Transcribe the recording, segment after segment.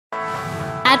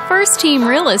At First Team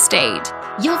Real Estate,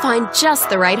 you'll find just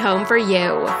the right home for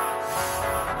you.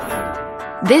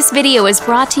 This video is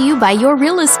brought to you by your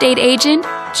real estate agent,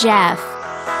 Jeff.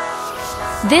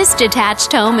 This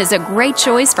detached home is a great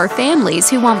choice for families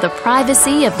who want the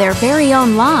privacy of their very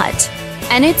own lot,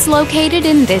 and it's located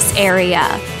in this area.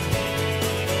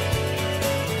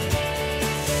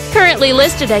 Currently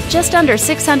listed at just under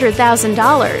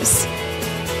 $600,000.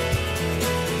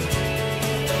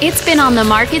 It's been on the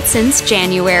market since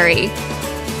January.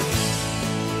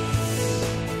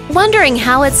 Wondering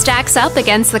how it stacks up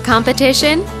against the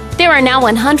competition? There are now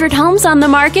 100 homes on the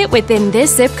market within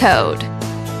this zip code.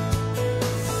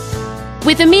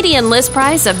 With a median list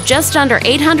price of just under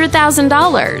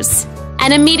 $800,000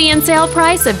 and a median sale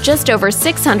price of just over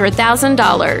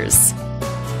 $600,000.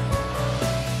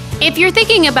 If you're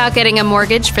thinking about getting a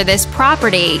mortgage for this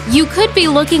property, you could be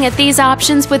looking at these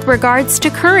options with regards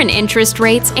to current interest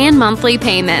rates and monthly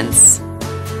payments.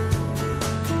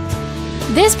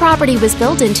 This property was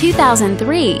built in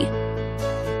 2003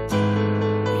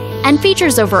 and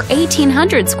features over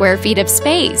 1,800 square feet of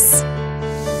space,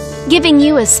 giving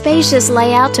you a spacious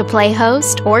layout to play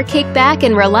host or kick back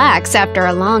and relax after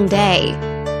a long day.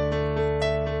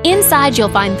 Inside, you'll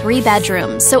find 3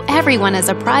 bedrooms, so everyone has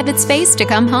a private space to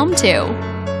come home to,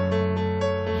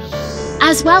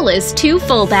 as well as 2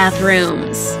 full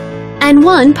bathrooms and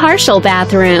 1 partial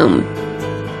bathroom.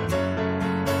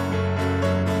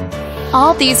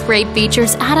 All these great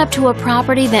features add up to a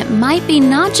property that might be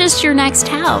not just your next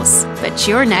house, but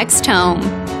your next home.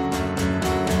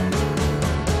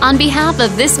 On behalf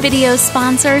of this video's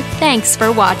sponsor, thanks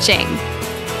for watching.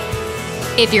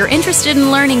 If you're interested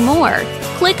in learning more,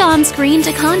 click on screen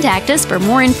to contact us for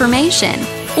more information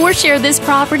or share this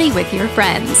property with your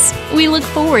friends. We look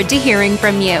forward to hearing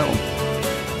from you.